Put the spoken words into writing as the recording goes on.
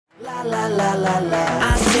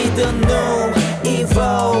I see the new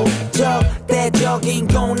evil 적대적인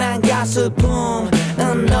고난과 슬픔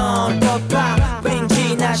넌 더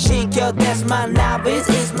왠지나 시켜 that's my novice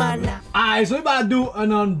is my novice. Alright, so we're about to do an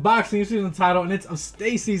unboxing. You see the title, and it's of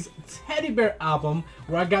STAYC's Teddy Bear album,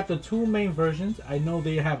 where I got the two main versions. I know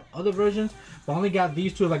they have other versions, but I only got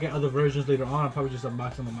these two. If I get other versions later on, I'll probably just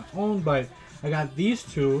unbox them on my own, but I got these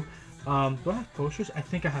two. Do I have posters? I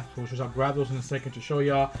think I have posters. I'll grab those in a second to show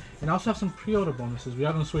y'all. And I also have some pre-order bonuses. We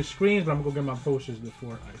are going to switch screens, but I'm going to go get my posters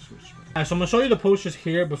before I switch screens. Alright, so I'm going to show you the posters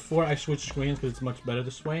here before I switch screens because it's much better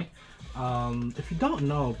this way. If you don't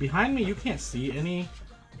know, behind me you can't see any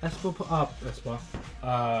you can't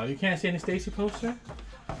see any STAYC poster.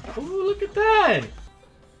 Oh, look at that!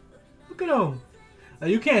 Look at them.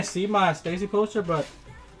 You can't see my STAYC poster, but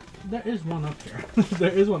there is one up here. There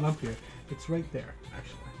is one up here. It's right there,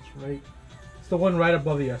 actually. It's right. It's the one right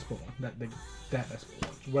above the Espo one. That Espo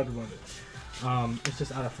one. It's right above it. It's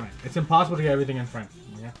just out of frame. It's impossible to get everything in frame.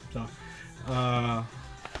 Yeah. So,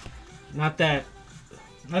 not that.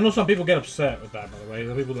 I know some people get upset with that, by the way.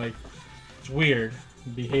 Some people like it's weird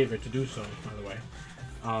behavior to do so, by the way.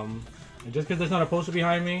 And just because there's not a poster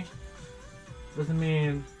behind me doesn't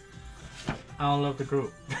mean I don't love the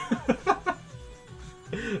group.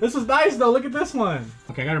 This was nice though. Look at this one.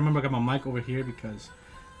 Okay, I gotta remember I got my mic over here because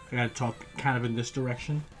I gotta talk kind of in this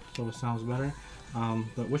direction so it sounds better.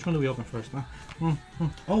 But which one do we open first? Huh?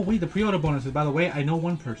 Oh wait, the pre-order bonuses. By the way, I know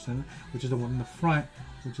one person, which is the one in the front,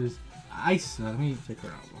 which is Isa. Let me check her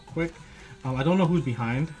out real quick. I don't know who's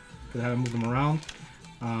behind because I haven't moved them around.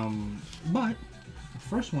 But the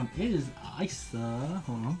first one is Isa.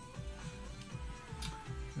 Hold on.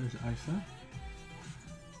 There's Isa.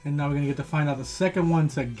 And now we're gonna get to find out the second one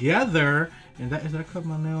together. And that is, I cut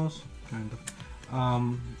my nails? Kind of.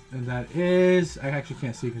 And that is, I actually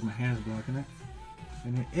can't see because my hand's blocking it.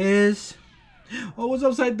 And it is, oh, it's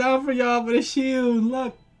upside down for y'all, but it's you.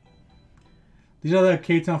 Look. These are the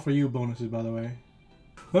K-Town for You bonuses, by the way.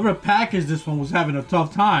 Whoever packaged this one was having a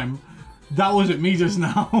tough time. That wasn't me just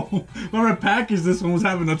now. Whoever packaged this one was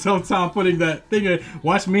having a tough time putting that thing in.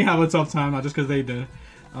 Watch me have a tough time, not just because they did.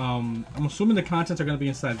 I'm assuming the contents are going to be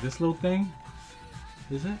inside this little thing.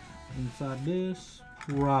 Is it? Inside this?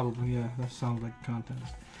 Probably, yeah. That sounds like contents.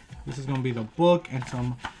 This is going to be the book and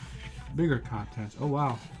some bigger contents. Oh,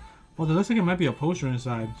 wow. Oh, there looks like it might be a poster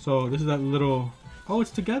inside. So this is that little... Oh,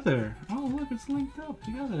 it's together. Oh, look, it's linked up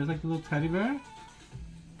together. It's like the little teddy bear.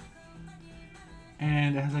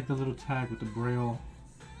 And it has like the little tag with the braille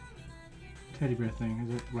teddy bear thing.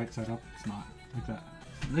 Is it right side up? It's not. Like that.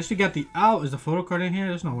 Unless you got the out. Is the photo card in here?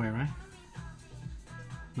 There's no way, right?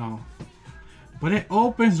 No. But it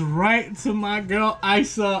opens right to my girl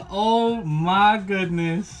Isa. Oh my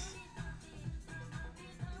goodness.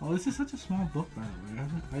 Oh, this is such a small book, by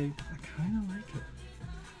the way. I kind of like it.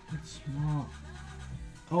 It's small.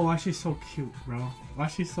 Oh, why she's so cute, bro. Why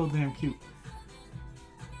she's so damn cute.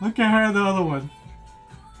 Look at her, the other one.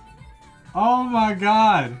 Oh my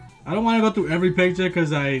god. I don't want to go through every picture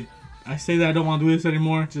because I say that I don't want to do this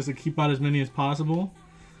anymore just to keep out as many as possible.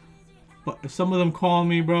 But if some of them call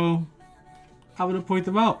me, bro, I'm going to point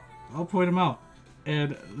them out. I'll point them out.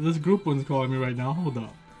 And this group one's calling me right now. Hold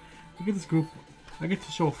up. Look at this group one. I get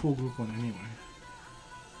to show a full group one anyway.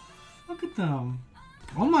 Look at them.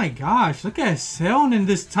 Oh my gosh. Look at Seon in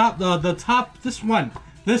this top. The top. This one.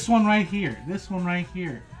 This one right here. This one right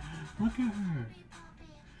here. Look at her.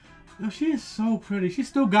 Oh, she is so pretty. She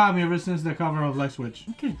still got me ever since the cover of Light Switch.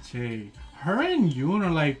 Look at Jay. Her and Yoon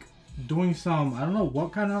are like doing some, I don't know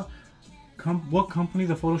what kind of, what company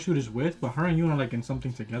the photo shoot is with, but her and Yoon are like in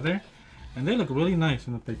something together. And they look really nice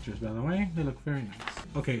in the pictures, by the way. They look very nice.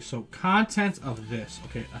 Okay, so contents of this.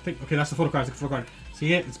 Okay, I think, okay, that's the photo card. That's the photo card.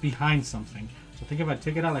 See it? It's behind something. So I think if I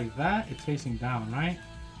take it out like that, it's facing down, right?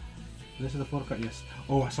 This is the photo card. Yes.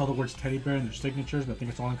 Oh, I saw the words teddy bear and their signatures, but I think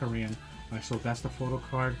it's all in Korean. Alright, so that's the photo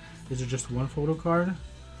card. Is there just one photo card?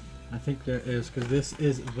 I think there is, because this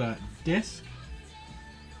is the disc.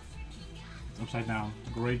 It's upside down.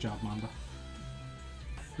 Great job, Mamba.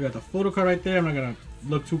 We got the photo card right there. I'm not gonna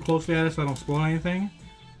look too closely at it so I don't spoil anything.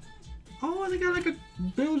 Oh, they got like a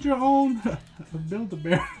build your own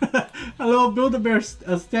Build-A-Bear. A little Build-A-Bear,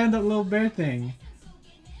 a stand-up little bear thing.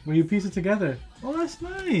 Where you piece it together. Oh, that's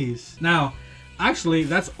nice. Now, actually,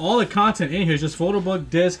 that's all the content in here. It's just photo book,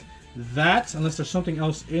 disc, that, unless there's something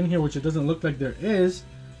else in here, which it doesn't look like there is.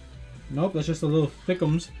 Nope, that's just a little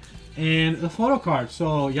thickums. And the photo card.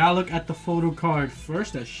 So, y'all look at the photo card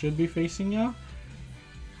first. That should be facing y'all.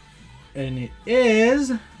 And it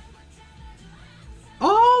is...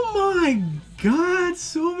 Oh my God,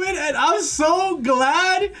 Sumin, and I'm so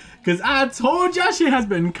glad because I told y'all she has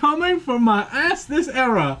been coming for my ass this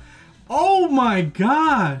era. Oh my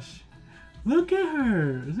gosh. Look at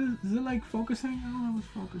her. Is it like focusing? I don't know if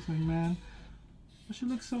it's focusing, man. But she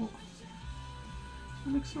looks so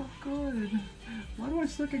good. Why do I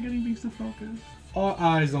suck at getting things to focus? All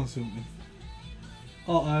eyes on Sumin.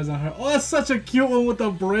 All eyes on her. Oh, that's such a cute one with the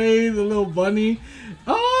braid, the little bunny.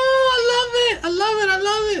 Oh, I love it. I love it. I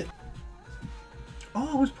love it.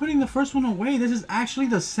 Oh, I was putting the first one away. This is actually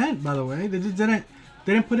the scent, by the way. They just didn't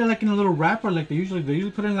put it like in a little wrapper like they usually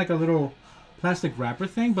put it in like a little plastic wrapper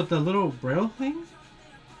thing, but the little braille thing,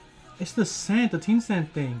 it's the scent, the teen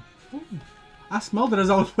scent thing. Ooh. I smelled it as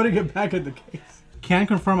I was putting it back in the case. Can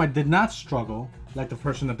confirm I did not struggle like the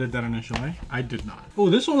person that did that initially. I did not. Oh,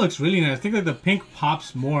 this one looks really nice. I think like the pink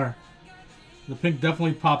pops more. The pink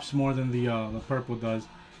definitely pops more than the purple does.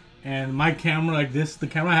 And my camera, like this, the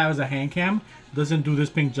camera I have as a hand cam, doesn't do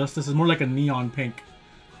this pink justice. It's more like a neon pink.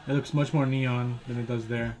 It looks much more neon than it does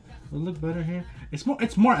there. Will it look better here? It's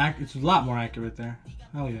a lot more accurate there.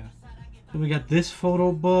 Hell yeah. Then we got this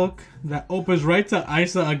photo book that opens right to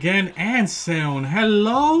Isa again and Seon.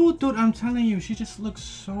 Hello, dude. I'm telling you, she just looks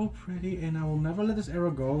so pretty, and I will never let this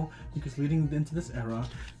era go because leading into this era,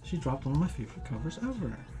 she dropped one of my favorite covers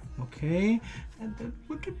ever. Okay, and then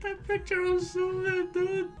look at that picture of Sumin,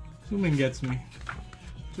 dude. Sumin gets me.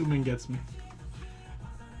 Sumin gets me.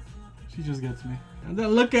 She just gets me. And then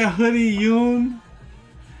look at Hoodie Yoon.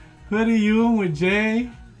 Hoodie Yoon with Jay.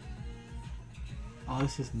 Oh,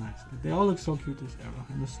 this is nice. They all look so cute this era.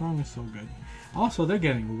 And the song is so good. Also, they're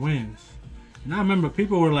getting wins. And I remember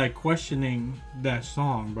people were like questioning that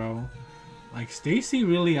song, bro. Like, STAYC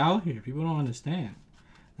really out here. People don't understand.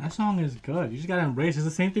 That song is good. You just gotta embrace it. It's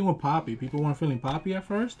the same thing with Poppy. People weren't feeling Poppy at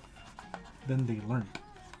first. Then they learned.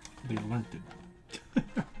 They learned it.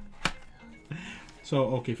 So,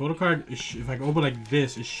 okay, photo card, if I open like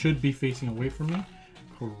this, it should be facing away from me.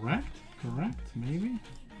 Correct? Correct? Maybe?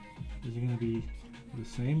 Is it gonna be the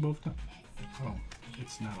same both times? Oh,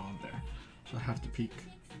 it's not on there. So I have to peek.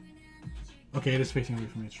 Okay, it is facing away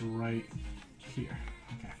from me. It's right here.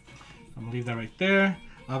 Okay. I'm gonna leave that right there.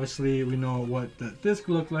 Obviously, we know what the disc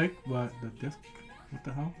looked like, but the disc, what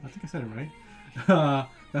the hell? I think I said it right.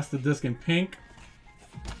 That's the disc in pink.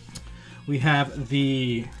 We have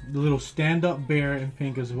the little stand-up bear in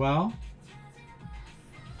pink as well.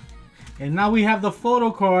 And now we have the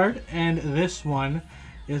photo card, and this one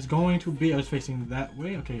is going to be, I was facing that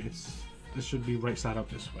way. Okay, this should be right side up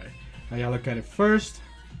this way. Now y'all look at it first.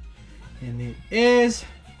 And it is,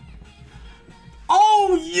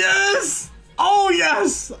 oh yes! Oh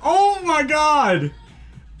yes! Oh my god!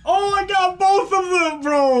 Oh, I got both of them,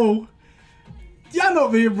 bro! Y'all know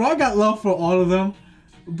me, bro. I got love for all of them.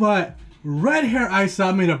 But red hair Isa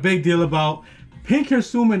I made a big deal about. Pink hair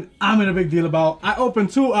Sumin I made a big deal about. I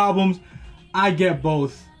opened 2 albums. I get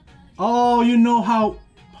both. Oh, you know how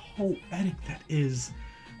poetic that is.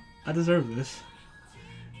 I deserve this.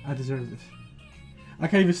 I deserve this. I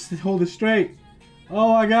can't even hold it straight.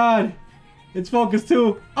 Oh my god. It's focused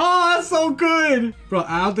too. Oh, that's so good. Bro,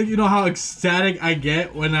 I don't think you know how ecstatic I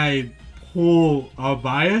get when I pull a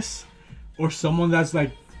bias or someone that's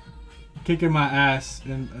like kicking my ass.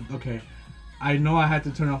 And okay, I know I had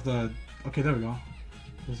to turn off the, okay, there we go.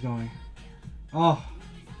 It's going. Oh.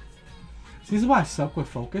 See, this is why I suck with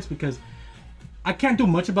focus, because I can't do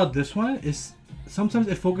much about this one. It's sometimes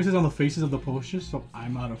it focuses on the faces of the posters, so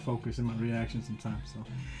I'm out of focus in my reaction sometimes. So,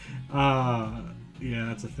 yeah,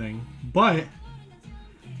 that's a thing. But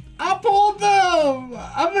I pulled them.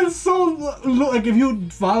 I've been so like, if you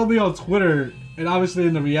follow me on Twitter and obviously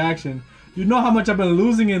in the reaction, you know how much I've been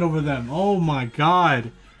losing it over them. Oh my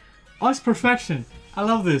god, oh, it's perfection. I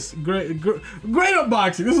love this. Great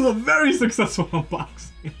unboxing. This is a very successful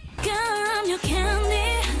unboxing.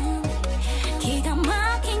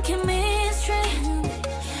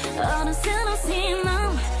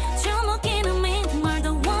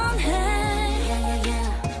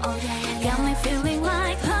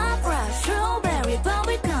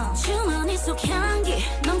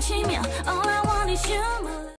 All I want is you.